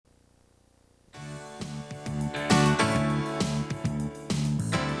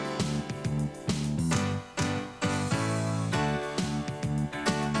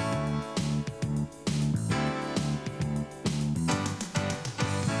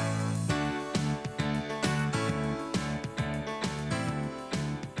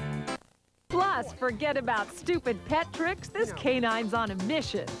Plus, forget about stupid pet tricks. This canine's on a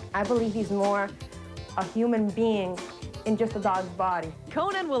mission. I believe he's more a human being in just a dog's body.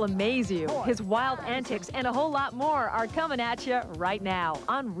 Conan will amaze you. His wild antics and a whole lot more are coming at you right now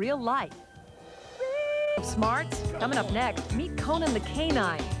on Real Life. Smarts? Coming up next, meet Conan the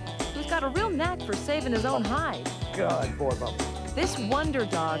canine, who's got a real knack for saving his own hide. Good boy, Bubba. This wonder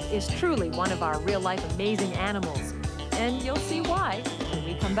dog is truly one of our real-life amazing animals. And you'll see why when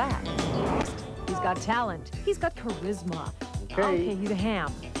we come back. He's got talent. He's got charisma. Okay, he's a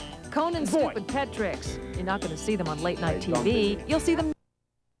ham. Conan's stupid pet tricks. You're not going to see them on late-night TV. You'll see them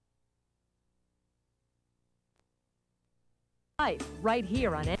live right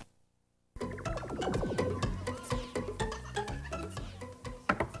here on it.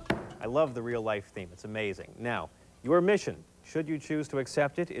 I love the real-life theme. It's amazing. Now, your mission, should you choose to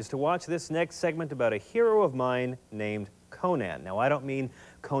accept it, is to watch this next segment about a hero of mine named Conan. Now, I don't mean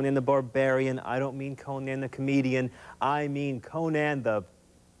Conan the Barbarian. I don't mean Conan the Comedian. I mean Conan the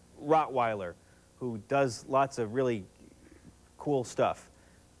Rottweiler, who does lots of really cool stuff.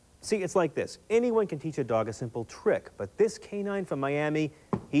 See, it's like this. Anyone can teach a dog a simple trick, but this canine from Miami,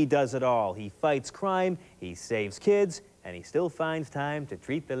 he does it all. He fights crime, he saves kids, and he still finds time to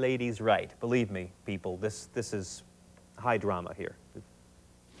treat the ladies right. Believe me, people, this is high drama here.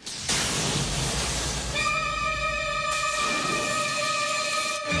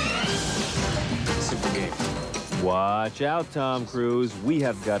 Simple game. Watch out, Tom Cruise. We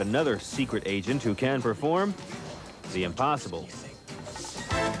have got another secret agent who can perform the impossible.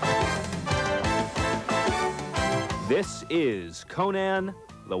 This is Conan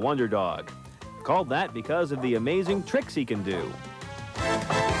the Wonder Dog. Called that because of the amazing tricks he can do.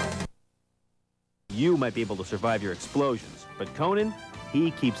 You might be able to survive your explosions, but Conan,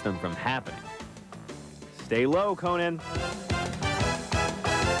 he keeps them from happening. Stay low, Conan.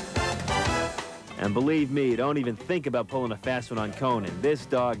 And believe me, don't even think about pulling a fast one on Conan. This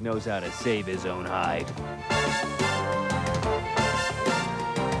dog knows how to save his own hide.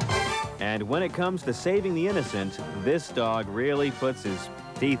 And when it comes to saving the innocent, this dog really puts his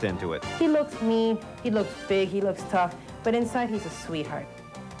teeth into it. He looks mean, he looks big, he looks tough, but inside he's a sweetheart.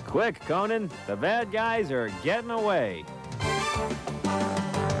 Quick, Conan, the bad guys are getting away.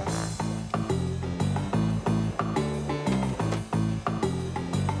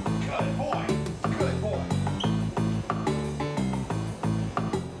 Good boy. Good boy.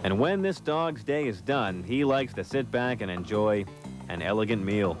 And when this dog's day is done, he likes to sit back and enjoy an elegant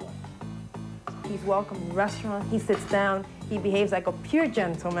meal. He's welcome in the restaurant, he sits down, he behaves like a pure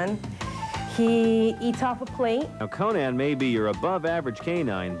gentleman. He eats off a plate. Now, Conan may be your above-average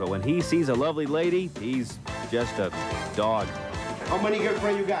canine, but when he sees a lovely lady, he's just a dog. How many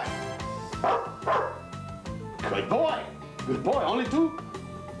girlfriends you got? Good boy. Good boy. Only 2?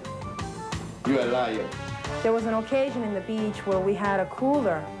 You're a liar. There was an occasion in the beach where we had a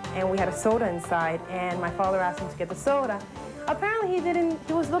cooler and we had a soda inside, and my father asked him to get the soda. Apparently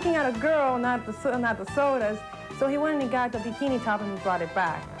he was looking at a girl, not the sodas, so he went and he got the bikini top and he brought it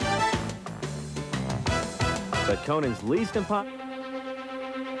back. But Conan's least important...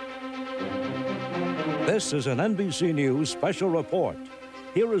 This is an NBC News special report.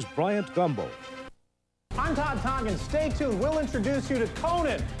 Here is Bryant Gumbo. I'm Todd Tonkin. Stay tuned. We'll introduce you to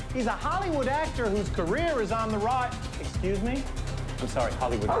Conan. He's a Hollywood actor whose career is on the rise. Excuse me? I'm sorry,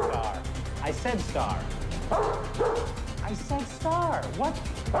 Hollywood star. I said star. I said star. What?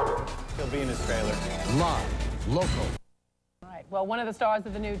 He'll be in his trailer. Live, local. Well, one of the stars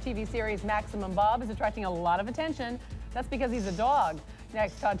of the new TV series Maximum Bob is attracting a lot of attention. That's because he's a dog.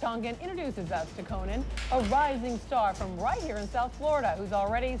 Next, Todd Tonkin introduces us to Conan, a rising star from right here in South Florida who's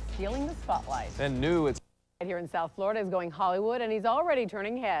already stealing the spotlight. And new, it's Right here in South Florida is going Hollywood, and he's already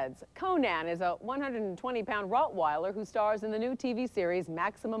turning heads. Conan is a 120-pound Rottweiler who stars in the new TV series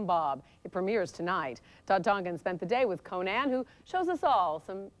Maximum Bob. It premieres tonight. Todd Tonkin spent the day with Conan, who shows us all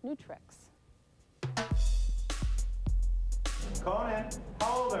some new tricks. Conan,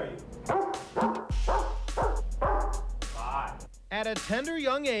 how old are you? 5. At a tender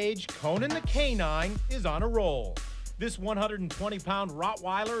young age, Conan the Canine is on a roll. This 120-pound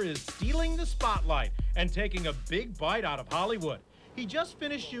Rottweiler is stealing the spotlight and taking a big bite out of Hollywood. He just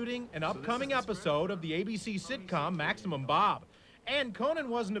finished shooting an upcoming episode of the ABC sitcom Maximum Bob. And Conan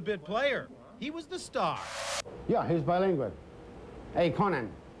wasn't a bit player. He was the star. Yeah, he's bilingual. Hey,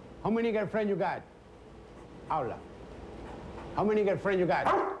 Conan, how many girlfriends you got? Habla. How many girlfriends you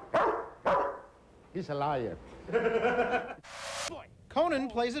got? He's a liar. Conan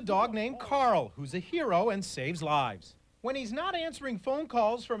plays a dog named Carl, who's a hero and saves lives. When he's not answering phone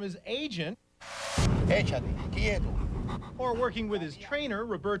calls from his agent, Échate, quieto. Or working with his trainer,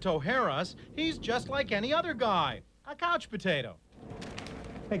 Roberto Heras, he's just like any other guy, a couch potato.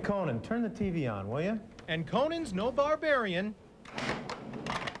 Hey, Conan, turn the TV on, will you? And Conan's no barbarian.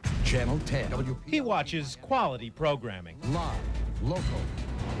 Channel 10. He watches quality programming. Live, local,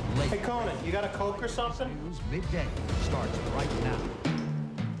 late. Hey, Conan, you got a Coke or something? News midday starts right now.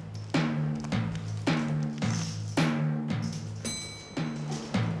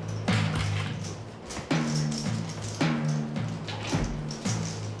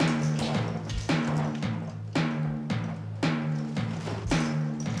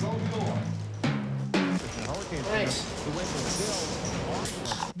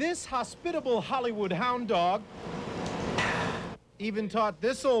 This hospitable Hollywood hound dog even taught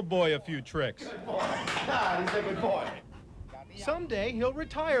this old boy a few tricks. Good boy. He's a good boy. Someday he'll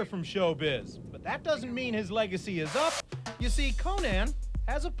retire from showbiz, but that doesn't mean his legacy is up. You see, Conan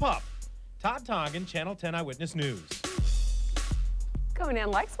has a pup. Todd Tongan, Channel 10 Eyewitness News.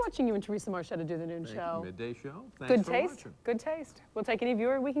 Conan likes watching you and Teresa Marchetta do the noon show. Midday show. Thanks Good for taste. watching. Good taste. We'll take any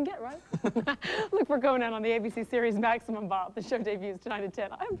viewer we can get, right? Look for Conan on the ABC series Maximum Bob. The show debuts tonight at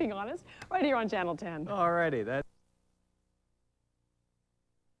 10. I'm being honest, right here on Channel 10. Alrighty, that.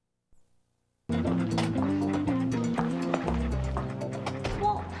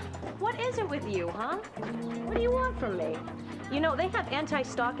 Well, what is it with you, huh? What do you want from me? You know, they have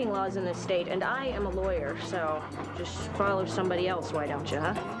anti-stalking laws in this state, and I am a lawyer, so just follow somebody else, why don't you,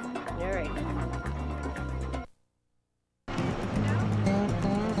 huh? All right.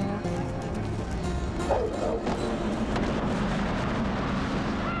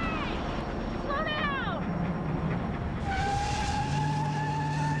 Slow down!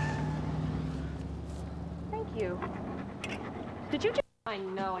 Thank you. Did you just... I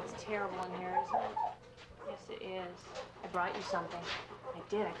know, it's terrible in here, isn't it? Yes, it is. I brought you something. I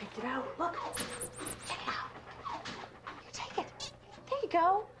did. I picked it out. Look. Check it out. Here, take it. There you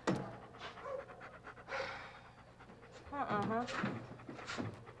go. Uh-huh.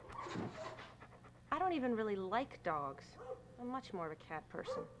 I don't even really like dogs. I'm much more of a cat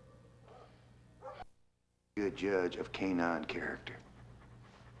person. Good judge of canine character.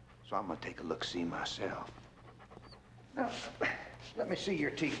 So I'm gonna take a look-see myself. Now, let me see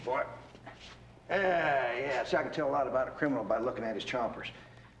your teeth, boy. Yeah, so I can tell a lot about a criminal by looking at his chompers.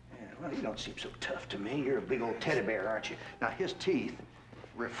 Yeah, well, you don't seem so tough to me. You're a big old teddy bear, aren't you? Now, his teeth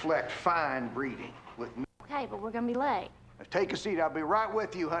reflect fine breeding with me. Okay, but we're gonna be late. Now, take a seat. I'll be right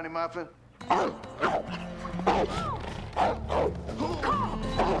with you, Honey Muffin. Carl! Carl,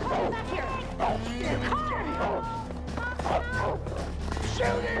 back here! Carl!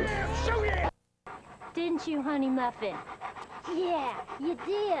 Shoot him! Shoot him! Didn't you, Honey Muffin? Yeah, you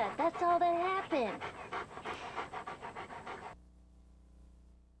did. That's all that happened.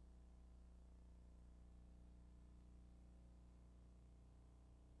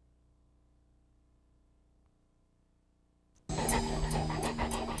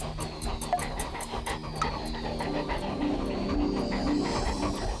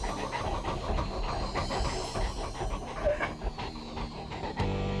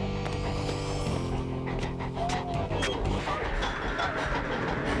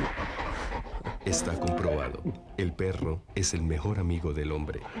 Está comprobado. El perro es el mejor amigo del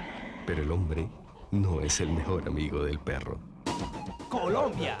hombre, pero el hombre no es el mejor amigo del perro.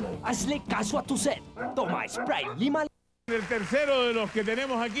 Colombia, hazle caso a tu sed. Toma spray, lima. El tercero de los que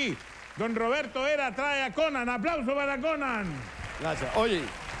tenemos aquí, don Roberto Heras, trae a Conan. ¡Aplauso para Conan! Gracias. Oye.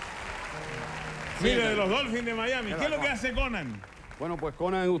 Mire, de los Dolphins de Miami. ¿Qué es lo que hace Conan? Bueno, pues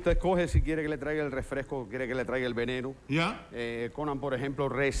Conan, usted escoge si quiere que le traiga el refresco, quiere que le traiga el veneno. ¿Ya? Conan, por ejemplo,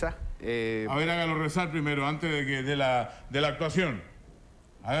 reza. A ver, hágalo rezar primero, antes de la actuación.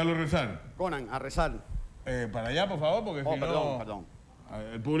 Hágalo rezar. Conan, a rezar. Para allá, por favor, porque si no... Perdón.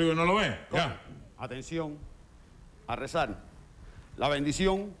 El público no lo ve. Conan, Ya. atención. A rezar. La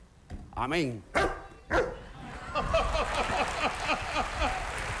bendición. Amén.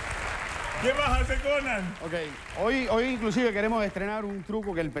 ¿Qué más hace Conan? Ok, hoy inclusive queremos estrenar un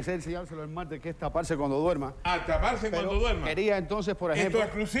truco que empecé a enseñárselo el martes, que es taparse cuando duerma. Ah, taparse cuando duerma. Quería entonces, por ejemplo...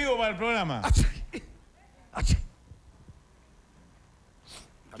 Esto es exclusivo para el programa.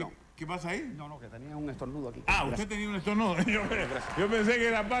 ¿Qué pasa ahí? No, que tenía un estornudo aquí. Ah, usted tenía un estornudo. Yo pensé que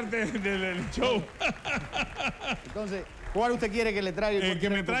era parte del show. Entonces, ¿cuál usted quiere que le traiga? El que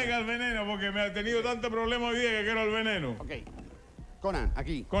me traiga el veneno, porque me ha tenido tanto problema hoy día que quiero el veneno. Ok. Conan,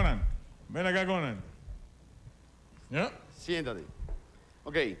 aquí. Conan, ven acá, Conan. ¿Ya? Siéntate.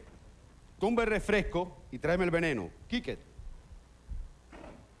 Ok. Tumba el refresco y tráeme el veneno. Kick it.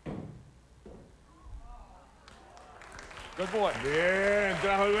 Good boy. Bien,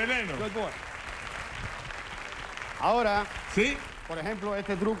 trajo el veneno. Good boy. Ahora, ¿sí? Por ejemplo,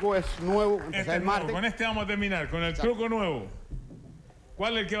 este truco es nuevo. Este es nuevo. Con este vamos a terminar, con el truco nuevo.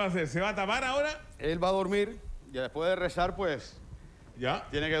 ¿Cuál es el que va a hacer? ¿Se va a tapar ahora? Él va a dormir y después de rezar, pues, ya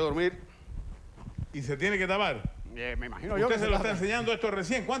tiene que dormir. ¿Y se tiene que tapar? Me imagino yo. ¿Usted se lo está enseñando esto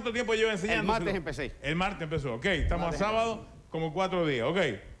recién? ¿Cuánto tiempo lleva enseñando? El martes empecé. El martes empezó, ok. Estamos a sábado, como 4 días, ok.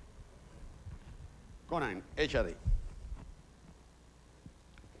 Conan, échate.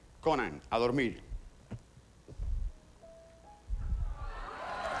 Conan, a dormir.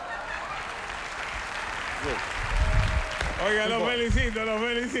 Oiga, los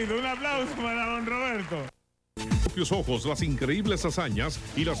felicito. Un aplauso para don Roberto. Propios ojos, las increíbles hazañas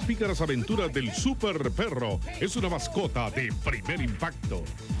y las pícaras aventuras del super perro. Es una mascota de primer impacto.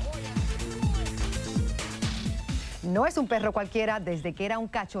 No es un perro cualquiera. Desde que era un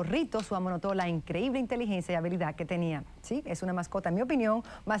cachorrito, su amo notó la increíble inteligencia y habilidad que tenía. Sí, es una mascota, en mi opinión,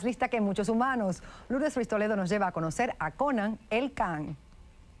 más lista que muchos humanos. Lourdes Ruiz Toledo nos lleva a conocer a Conan el Can.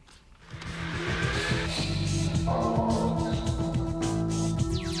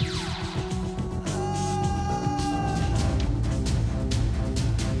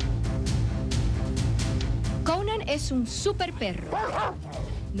 Conan es un super perro.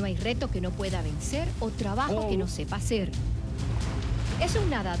 No hay reto que no pueda vencer o trabajo que no sepa hacer. Es un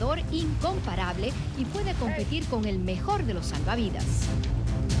nadador incomparable y puede competir con el mejor de los salvavidas.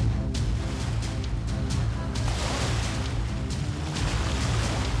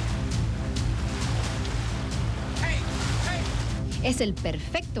 Es el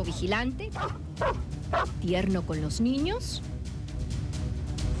perfecto vigilante, tierno con los niños.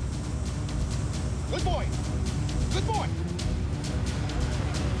 Good boy. Good boy.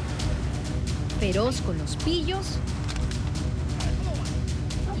 Feroz con los pillos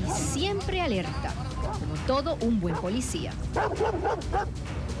y siempre alerta, como todo un buen policía.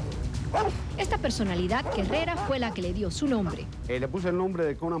 Esta personalidad guerrera fue la que le dio su nombre. Le puse el nombre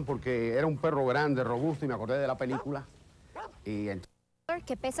de Conan porque era un perro grande, robusto, y me acordé de la película.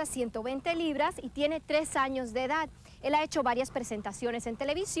 Que pesa 120 libras y tiene 3 años de edad. Él ha hecho varias presentaciones en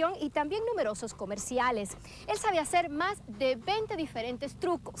televisión y también numerosos comerciales. Él sabe hacer más de 20 diferentes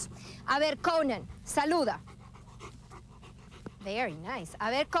trucos. A ver, Conan, saluda. Very nice. A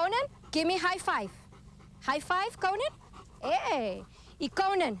ver, Conan, give me high five. High five, Conan. Y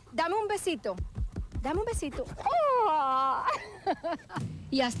Conan, dame un besito. Dame un besito. ¡Oh!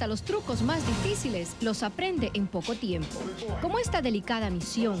 Y hasta los trucos más difíciles los aprende en poco tiempo. Como esta delicada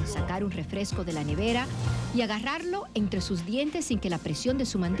misión, sacar un refresco de la nevera y agarrarlo entre sus dientes sin que la presión de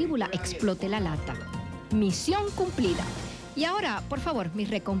su mandíbula explote la lata. Misión cumplida. Y ahora, por favor, mi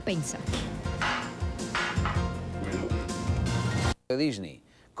recompensa. De Disney.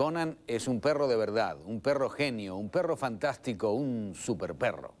 Conan es un perro de verdad, un perro genio, un perro fantástico, un super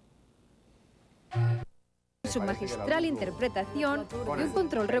perro. Su magistral interpretación de un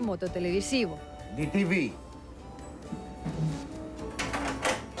control remoto televisivo. DTV.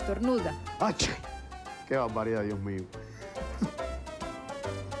 Estornuda. ¡Ache! ¡Qué barbaridad, Dios mío!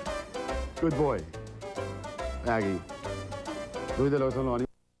 Good boy. Ven aquí. ¿Tú viste lo que son los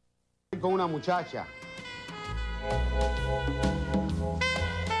animales? Con una muchacha.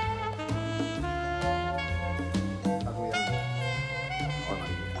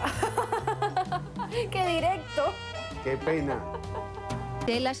 ¡Qué directo! ¡Qué pena!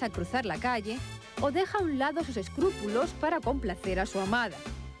 Telas al cruzar la calle o deja a un lado sus escrúpulos para complacer a su amada.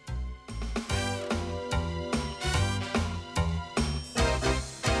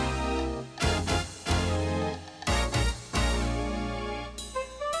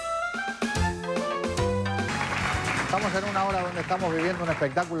 Estamos en una hora donde estamos viviendo un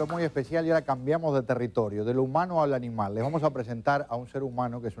espectáculo muy especial y ahora cambiamos de territorio, de lo humano al animal. Les vamos a presentar a un ser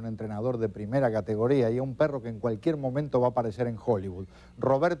humano que es un entrenador de primera categoría y a un perro que en cualquier momento va a aparecer en Hollywood.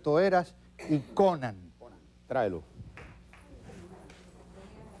 Roberto Heras y Conan. Tráelo.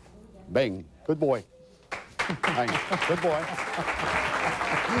 Ven. Good boy. Ven. Good boy.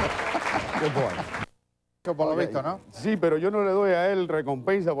 Good boy. Por lo visto, ¿no? Sí, pero yo no le doy a él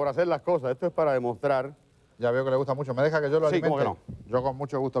recompensa por hacer las cosas. Esto es para demostrar. Ya veo que le gusta mucho. ¿Me deja que yo lo alimente? Sí, ¿cómo que no? Yo con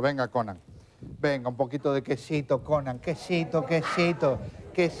mucho gusto. Venga, Conan. Venga, un poquito de quesito, Conan. Quesito, quesito.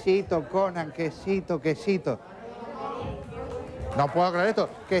 Quesito, Conan. Quesito, quesito. No puedo creer esto.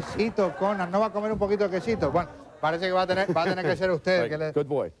 Quesito, Conan. ¿No va a comer un poquito de quesito? Bueno, parece que va a tener que ser usted. Que le... Good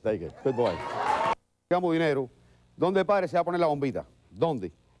boy. Take it. Good boy. Digamos dinero. ¿Dónde, padre, se va a poner la bombita?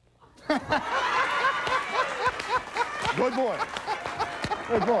 ¿Dónde? Good boy.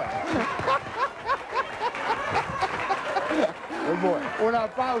 Good boy. Una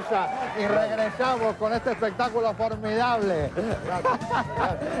pausa y regresamos con este espectáculo formidable.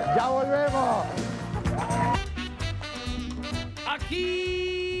 Ya volvemos.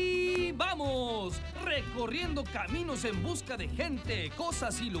 Aquí vamos, recorriendo caminos en busca de gente,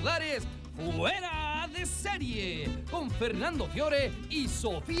 cosas y lugares fuera de serie, con Fernando Fiore y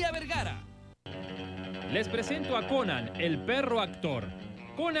Sofía Vergara. Les presento a Conan, el perro actor.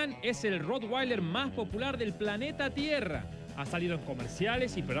 Conan es el Rottweiler más popular del planeta Tierra. Ha salido en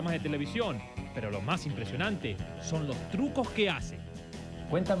comerciales y programas de televisión, pero lo más impresionante son los trucos que hace.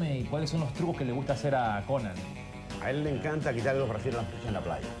 Cuéntame, ¿cuáles son los trucos que le gusta hacer a Conan? A él le encanta quitarle los brasiles a las muchachas en la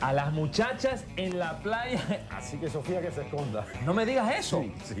playa. A las muchachas en la playa. Así que Sofía que se esconda. No me digas eso.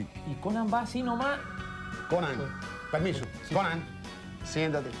 Sí, sí. Y Conan va así nomás. Conan, permiso. Sí. Conan,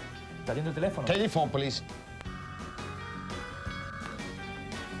 siéntate. ¿Está viendo el teléfono? Take the phone, please.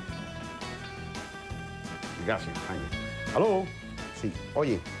 Gracias, Ángel. ¿Aló? Sí.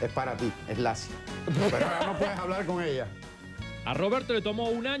 Oye, es para ti, es Lassie. Pero ahora no puedes hablar con ella. A Roberto le tomó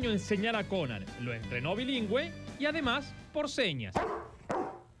un año enseñar a Conan. Lo entrenó bilingüe y además por señas.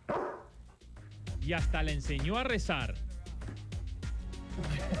 Y hasta le enseñó a rezar.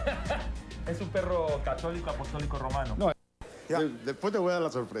 Es un perro católico, apostólico, romano. No, ya, después te voy a dar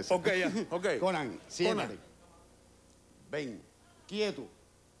la sorpresa. Ok, ya, ok. Conan, siéntate. Conan. Ven, quieto.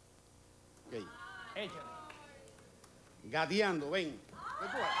 Ok. Échale. Gateando, ven.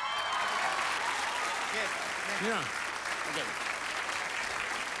 Después. Quieto. Mira. Ok.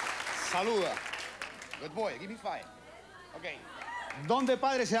 Saluda. Good boy, give me five. Ok. ¿Dónde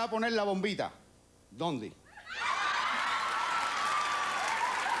padre se va a poner la bombita? ¿Dónde?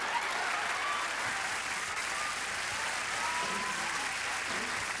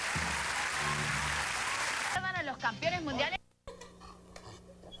 A los campeones mundiales.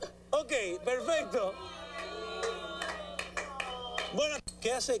 Ok, perfecto. Bueno,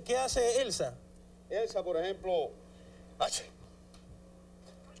 ¿qué hace Elsa? Elsa, por ejemplo...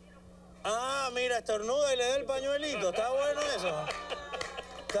 Ah, mira, estornuda y le da el pañuelito. Está bueno eso.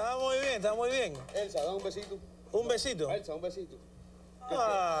 Está muy bien, está muy bien. Elsa, da un besito. ¿Un besito? Elsa, un besito.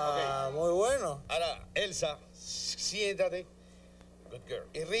 Ah, okay. Muy bueno. Ahora, Elsa, siéntate. Good girl.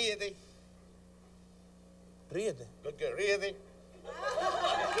 Y ríete. Ríete. Good girl, ríete.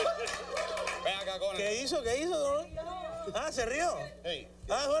 Ven acá, Conan. ¿Qué hizo? ¿Qué hizo? Ah, ¿se rió? Hey.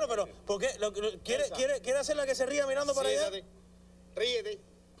 Ah, bueno, pero ¿por qué? ¿Quiere hacer la que se ría mirando para allá? Ríete.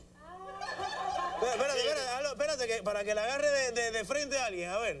 Espérate, que para que la agarre de frente a alguien,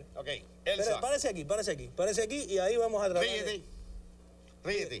 a ver. Ok, Elsa. Párese aquí y ahí vamos a tratar. Ríete.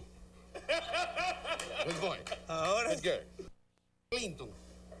 Ríete. Good boy. Ahora. Good girl. Clinton.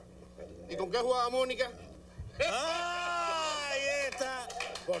 ¿Y con qué jugaba Mónica? ¡Ah! Ahí está.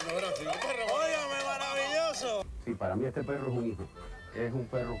 Pornográfico. Óigame, maravilloso. Sí, para mí este perro es un hijo. Es un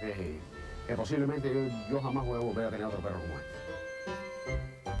perro que posiblemente yo jamás voy a volver a tener otro perro como este.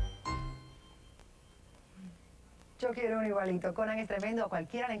 Yo quiero un igualito. Conan es tremendo. A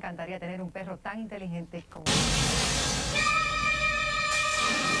cualquiera le encantaría tener un perro tan inteligente como...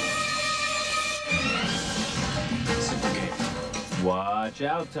 Watch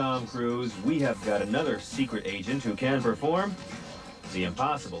out, Tom Cruise. We have got another secret agent who can perform the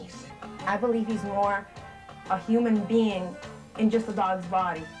impossible. I believe he's more a human being in just a dog's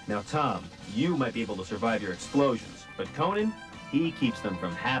body. Now, Tom, you might be able to survive your explosions, but Conan, he keeps them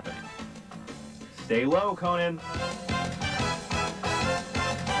from happening. Stay low, Conan.